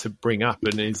to bring up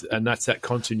and that's that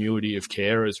continuity of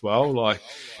care as well. Like,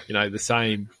 the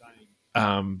same,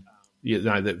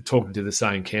 that talking to the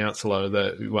same counsellor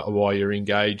while you're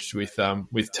engaged with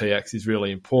TX is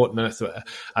really important. That's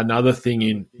another thing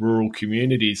in rural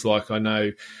communities. Like I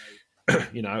know,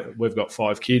 we've got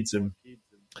 5 kids and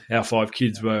our 5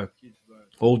 kids were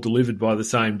all delivered by the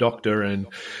same doctor, and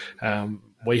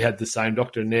we had the same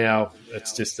doctor. Now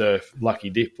it's just a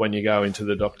lucky dip when you go into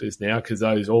the doctors now because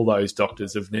all those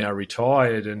doctors have now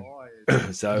retired, and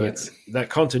so it's that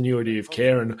continuity of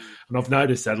care, and I've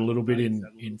noticed that a little bit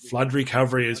in flood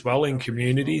recovery as well in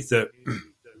communities that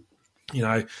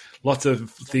lots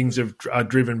of things are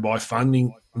driven by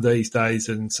funding these days,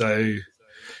 and so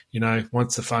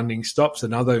once the funding stops,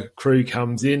 another crew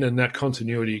comes in and that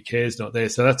continuity of care is not there.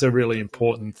 So that's a really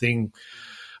important thing.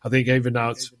 I think even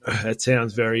though it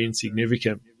sounds very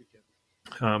insignificant,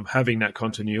 having that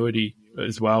continuity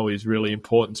as well is really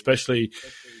important, especially,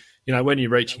 when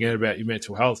you're reaching out about your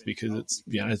mental health, because it's,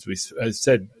 as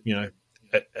said,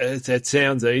 it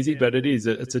sounds easy, but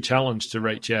it's a challenge to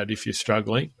reach out if you're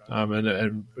struggling. And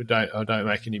I don't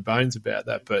make any bones about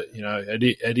that, but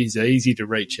it is easy to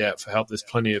reach out for help. There's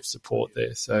plenty of support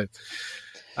there. So,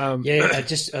 I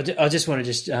just want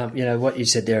to what you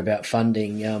said there about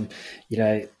funding.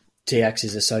 TX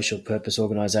is a social purpose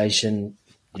organisation,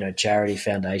 charity,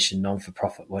 foundation,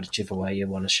 non-for-profit, whichever way you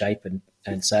want to shape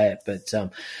and say it. But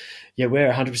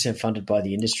we're 100% funded by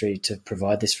the industry to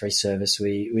provide this free service.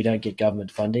 We don't get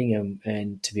government funding,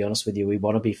 and to be honest with you, we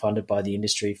want to be funded by the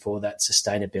industry for that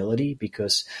sustainability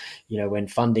because, when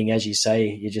funding, as you say,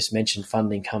 you just mentioned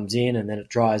funding comes in and then it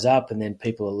dries up and then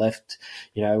people are left,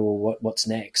 what's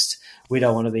next? We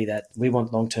don't want to be that. We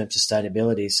want long-term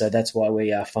sustainability. So that's why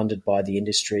we are funded by the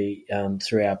industry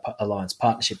through our Alliance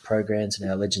Partnership programs and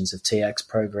our Legends of TX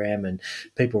program and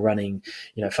people running,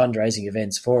 fundraising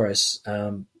events for us.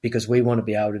 Because we want to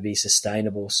be able to be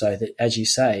sustainable so that, as you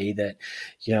say, that,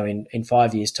 in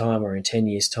 5 years' time or in 10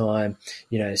 years' time,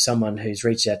 someone who's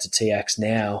reached out to TX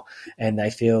now and they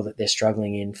feel that they're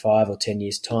struggling in 5 or 10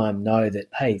 years' time know that,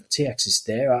 hey, TX is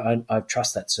there. I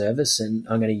trust that service and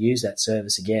I'm going to use that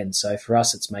service again. So for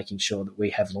us, it's making sure that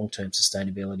we have long-term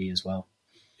sustainability as well.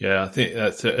 Yeah, I think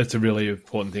it's a really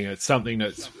important thing. It's something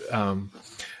that's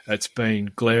it's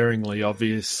been glaringly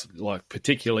obvious, like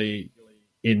particularly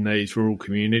in these rural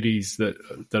communities that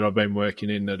I've been working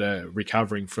in that are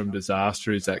recovering from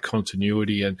disaster is that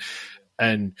continuity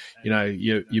and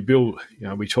you build,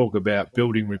 we talk about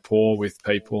building rapport with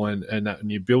people and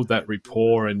you build that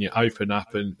rapport and you open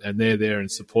up and they're there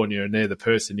and supporting you and they're the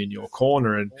person in your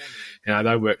corner and,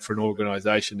 they work for an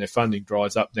organisation, their funding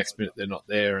dries up, next minute they're not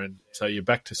there. And so you're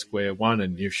back to square one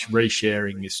and you're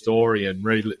resharing your story and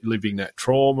reliving that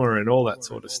trauma and all that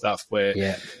sort of stuff where,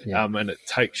 and it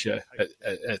takes you,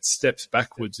 it steps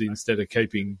backwards instead of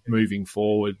moving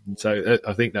forward. And so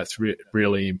I think that's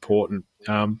really important.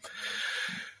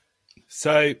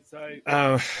 So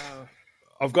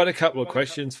I've got a couple of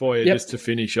questions for you just to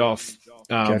finish off.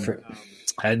 Go for it.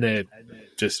 And they're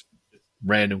just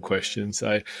random questions.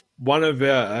 So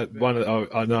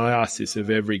and I ask this of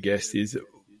every guest is,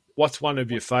 what's one of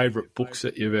your favourite books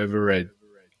that you've ever read?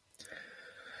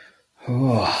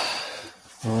 Oh,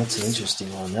 that's an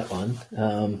interesting one, that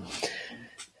one.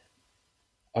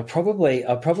 I'd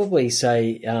probably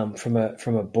say from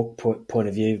a book point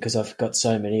of view, because I've got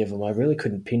so many of them, I really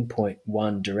couldn't pinpoint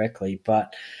one directly.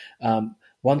 But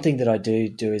one thing that I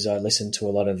do is I listen to a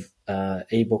lot of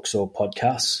ebooks or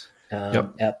podcasts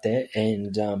out there,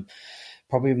 and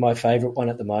Probably my favourite one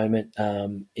at the moment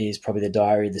is probably The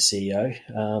Diary of the CEO.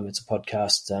 It's a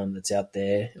podcast that's out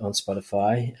there on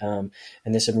Spotify, and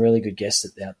there's some really good guests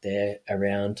out there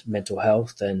around mental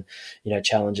health and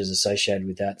challenges associated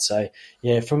with that. So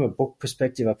yeah, from a book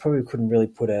perspective, I probably couldn't really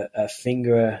put a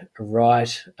finger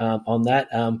right on that.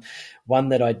 One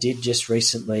that I did just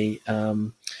recently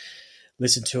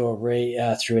listen to or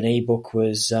read through an ebook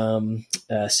was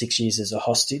 6 Years as a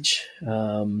Hostage.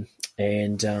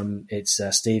 And it's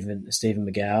Stephen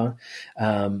McGowan.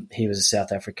 He was a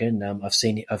South African.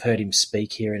 I've heard him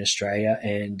speak here in Australia,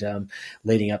 and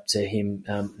leading up to him,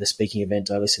 the speaking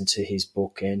event, I listened to his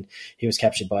book, and he was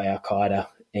captured by Al Qaeda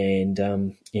and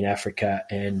in Africa,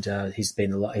 and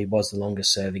he was the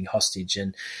longest serving hostage.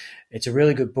 And it's a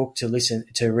really good book to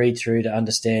read through, to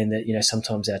understand that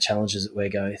sometimes our challenges that we're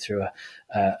going through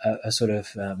are sort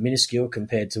of minuscule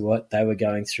compared to what they were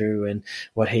going through, and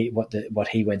what he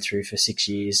went through for 6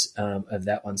 years of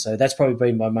that one. So that's probably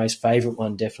been my most favourite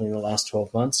one, definitely in the last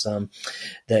 12 months.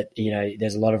 That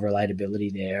there's a lot of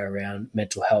relatability there around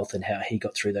mental health and how he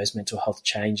got through those mental health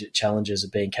challenges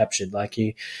of being captured. Like,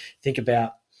 you think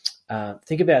about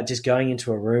just going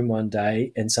into a room one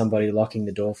day and somebody locking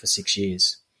the door for 6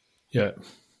 years. Yeah.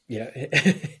 Yeah,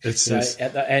 it's just...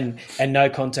 and no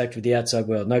contact with the outside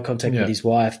world, no contact with his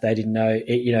wife. They didn't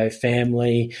know,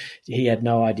 family. He had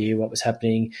no idea what was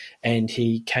happening, and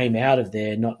he came out of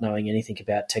there not knowing anything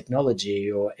about technology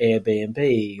or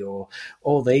Airbnb or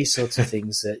all these sorts of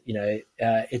things. That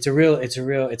it's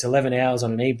 11 hours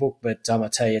on an ebook, but I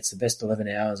tell you, it's the best 11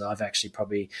 hours I've actually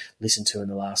probably listened to in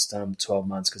the last 12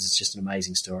 months, because it's just an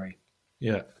amazing story.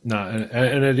 Yeah, no,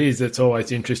 and it is. It's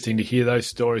always interesting to hear those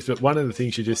stories. But one of the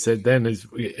things you just said then is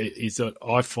that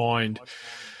I find,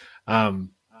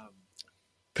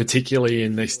 particularly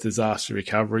in this disaster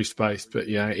recovery space, but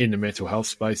in the mental health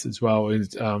space as well,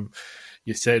 is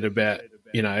you said about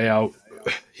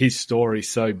his story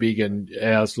so big and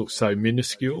ours looks so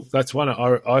minuscule.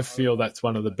 I feel that's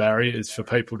one of the barriers for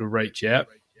people to reach out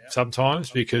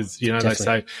sometimes, because Definitely. They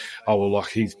say, oh well, like,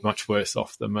 he's much worse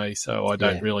off than me, so I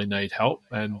don't really need help.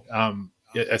 And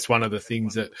that's one of the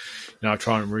things that I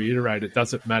try and reiterate. It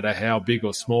doesn't matter how big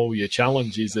or small your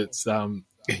challenge is. It's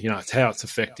it's how it's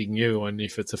affecting you, and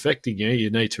if it's affecting you, you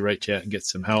need to reach out and get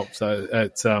some help. So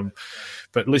it's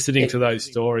but listening to those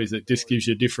stories, it just gives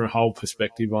you a different whole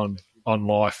perspective on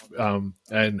life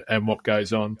and what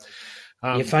goes on.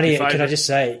 You're funny. Can I just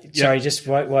say, sorry, just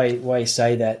why you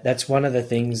say that? That's one of the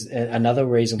things, another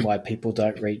reason why people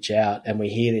don't reach out, and we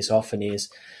hear this often, is,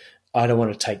 I don't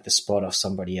want to take the spot off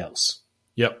somebody else.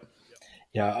 Yep.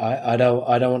 I don't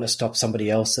want to stop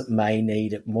somebody else that may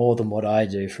need it more than what I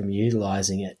do from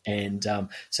utilising it. And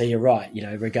so you're right.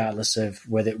 Regardless of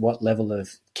what level of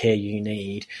care you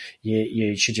need,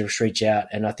 you should just reach out.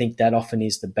 And I think that often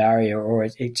is the barrier, or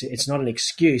it's not an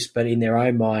excuse, but in their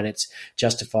own mind, it's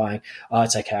justifying. Oh,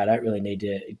 it's okay. I don't really need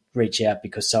to reach out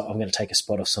because I'm going to take a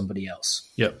spot off somebody else.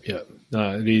 Yep.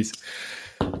 No, it is.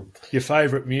 Your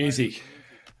favourite music?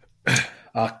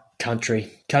 Country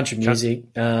music.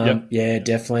 Yeah,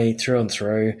 definitely through and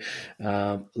through.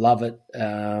 Love it.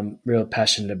 Real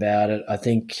passionate about it. I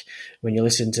think when you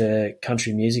listen to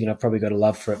country music, and I've probably got a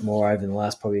love for it more over the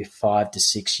last probably 5 to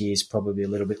 6 years, probably a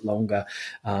little bit longer,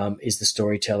 is the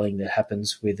storytelling that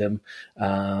happens with them.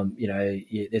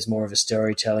 There's more of a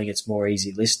storytelling. It's more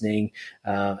easy listening,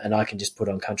 and I can just put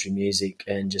on country music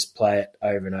and just play it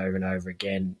over and over and over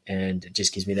again, and it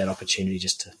just gives me that opportunity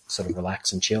just to sort of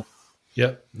relax and chill.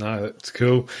 Yep. No, that's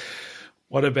cool.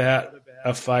 What about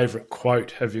a favourite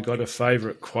quote? Have you got a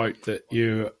favourite quote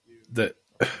that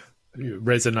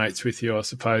resonates with you, I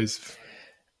suppose?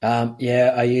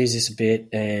 I use this a bit,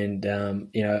 and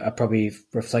I probably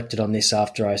reflected on this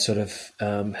after I sort of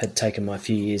had taken my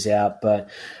few years out. But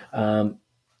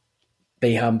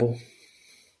be humble,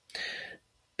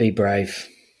 be brave,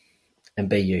 and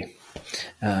be you.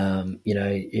 Have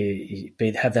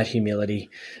that humility,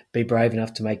 be brave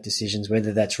enough to make decisions,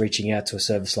 whether that's reaching out to a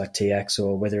service like TX,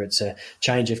 or whether it's a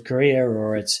change of career,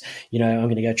 or it's, I'm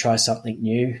going to go try something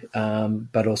new,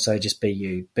 but also just be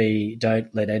you.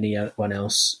 Don't let anyone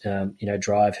else,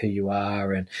 drive who you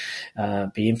are,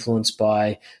 and be influenced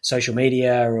by social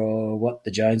media or what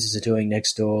the Joneses are doing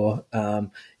next door.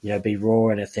 Be raw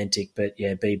and authentic, but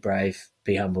be brave,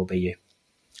 be humble, be you.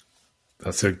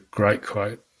 That's a great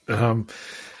quote. And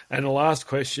the last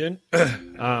question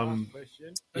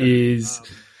is,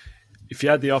 if you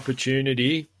had the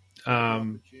opportunity,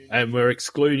 and we're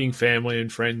excluding family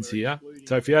and friends here,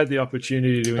 so if you had the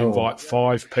opportunity to invite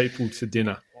 5 people to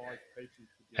dinner,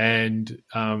 and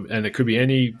it could be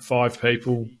any 5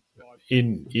 people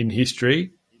in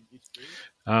history,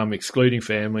 excluding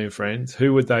family and friends,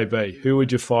 who would they be? Who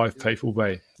would your 5 people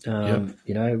be?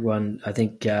 One, I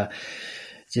think,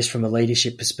 just from a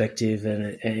leadership perspective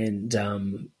and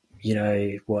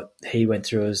what he went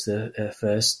through as the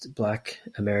first Black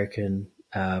American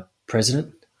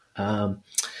president.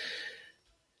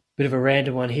 Bit of a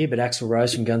random one here, but Axl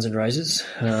Rose from Guns N' Roses.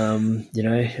 I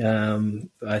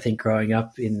think growing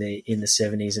up in the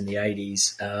 70s and the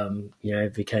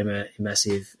 80s, became a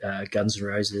massive Guns N'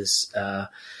 Roses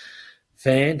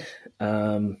fan.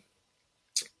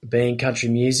 Being country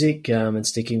music and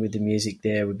sticking with the music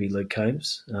there would be Luke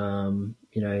Combs. And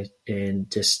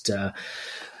just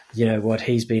what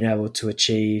he's been able to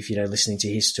achieve, listening to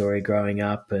his story growing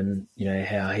up and,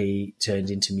 how he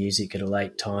turned into music at a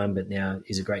late time, but now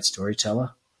is a great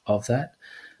storyteller of that.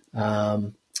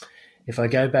 If I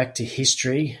go back to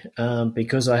history,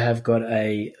 because I have got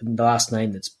a last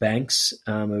name that's Banks,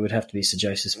 it would have to be Sir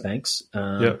Joseph Banks,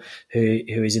 who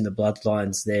is in the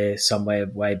bloodlines there somewhere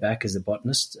way back as a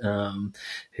botanist,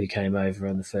 who came over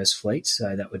on the first fleet.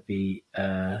 So that would be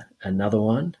another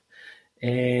one.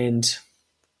 And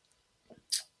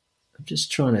I'm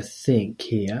just trying to think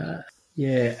here.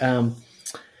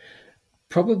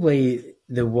 Probably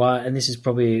the one, and this is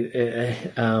probably,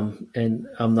 and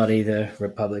I'm not either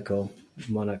Republic or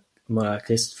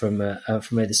monarchist from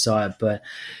either side, but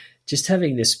just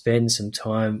having to spend some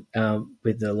time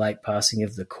with the late passing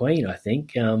of the Queen, I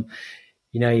think,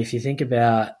 if you think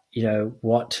about,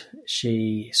 what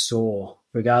she saw,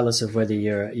 regardless of whether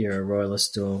you're a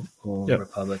royalist or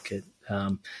Republican,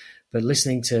 but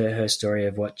listening to her story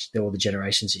of all the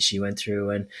generations that she went through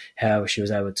and how she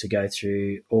was able to go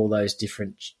through all those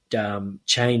different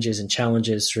changes and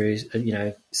challenges through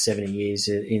 70 years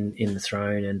in the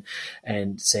throne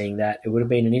and seeing that, it would have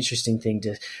been an interesting thing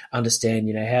to understand.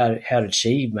 How did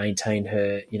she maintain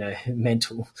her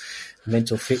mental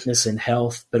fitness and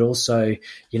health, but also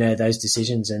those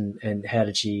decisions and how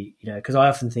did she because I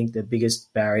often think the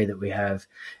biggest barrier that we have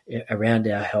around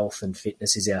our health and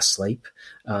fitness is our sleep,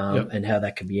 and how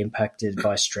that can be impacted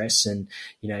by stress. And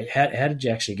how did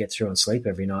you actually get through and sleep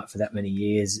every night for that many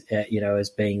years, as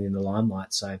being in the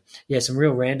limelight? So some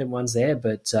real random ones there,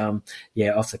 but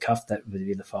off the cuff, that would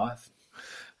be the 5.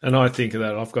 And I think of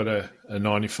that. I've got a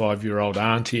 95-year-old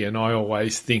auntie, and I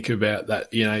always think about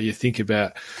that. You think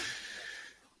about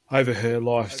over her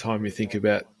lifetime, you think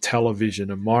about television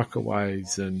and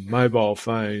microwaves and mobile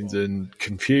phones and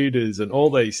computers and all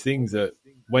these things that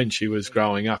when she was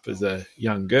growing up as a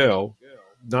young girl,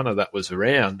 none of that was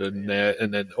around, and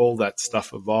then all that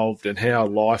stuff evolved and how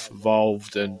life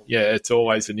evolved. And it's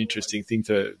always an interesting thing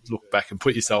to look back and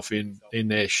put yourself in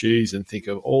their shoes and think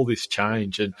of all this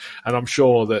change. And I'm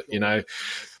sure that,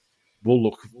 we'll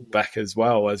look back as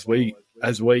well as we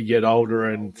get older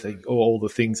and think all the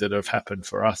things that have happened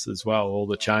for us as well, all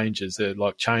the changes.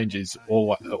 Change is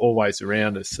always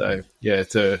around us. So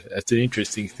it's an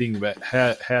interesting thing about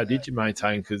how did you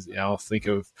maintain? Because I'll think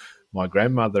of my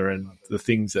grandmother and the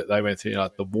things that they went through,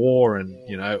 like the war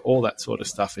and all that sort of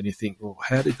stuff, and you think, well,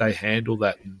 how did they handle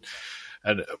that?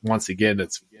 And once again,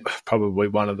 it's probably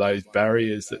one of those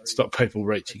barriers that stop people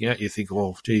reaching out. You think,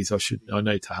 well, geez, I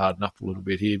need to harden up a little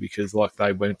bit here because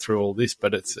they went through all this,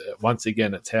 but it's once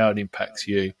again, it's how it impacts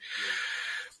you.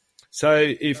 So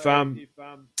if,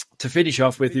 to finish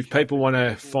off with, if people want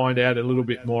to find out a little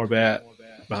bit more about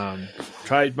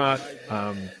Trademark,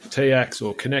 TX,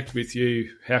 or connect with you,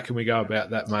 how can we go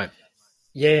about that, mate?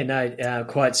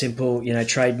 Quite simple.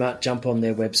 Trademark, jump on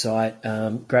their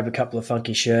website, grab a couple of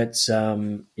funky shirts.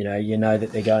 That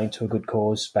they're going to a good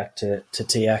cause back to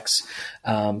TX.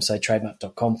 So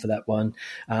trademark.com for that one.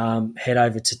 Head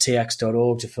over to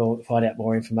tx.org to find out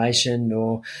more information,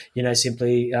 or,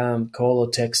 simply call or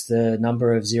text the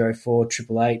number of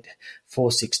 0488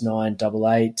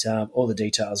 46988. All the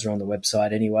details are on the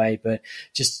website anyway, but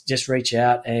just reach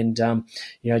out and,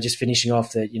 just finishing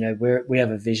off that, we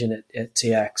have a vision at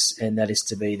TX, and that is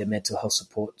to be the mental health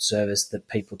support service that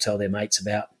people tell their mates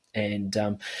about. And,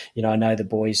 I know the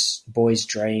boys'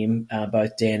 dream,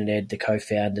 both Dan and Ed, the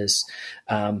co-founders,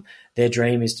 their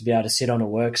dream is to be able to sit on a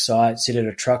work site, sit at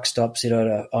a truck stop, sit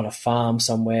on a farm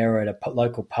somewhere, or at a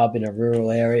local pub in a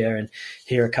rural area, and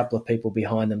hear a couple of people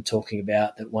behind them talking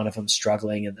about that one of them's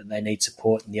struggling and that they need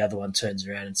support, and the other one turns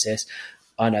around and says,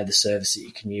 I know the service that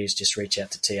you can use. Just reach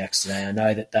out to TX today. I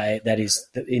know that that is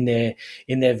in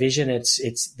their vision.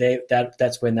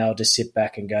 That's when they'll just sit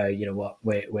back and go, you know what,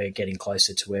 we're getting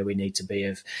closer to where we need to be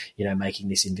of, making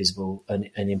this invisible an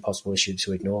impossible issue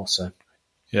to ignore. So,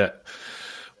 yeah.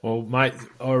 Well, mate,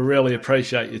 I really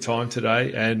appreciate your time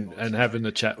today and having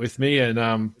the chat with me.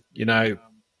 And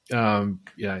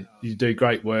you do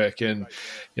great work, and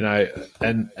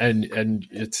and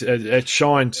it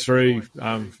shines through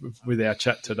with our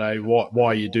chat today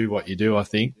why you do what you do. I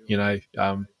think you're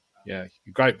a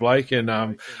great bloke,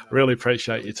 and really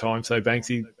appreciate your time. So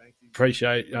Banksy,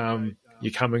 appreciate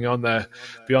you coming on the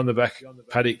Beyond the Back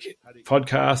Paddock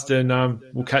podcast, and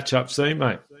we'll catch up soon,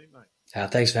 mate.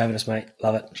 Thanks for having us, mate.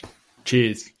 Love it.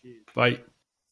 Cheers. Bye.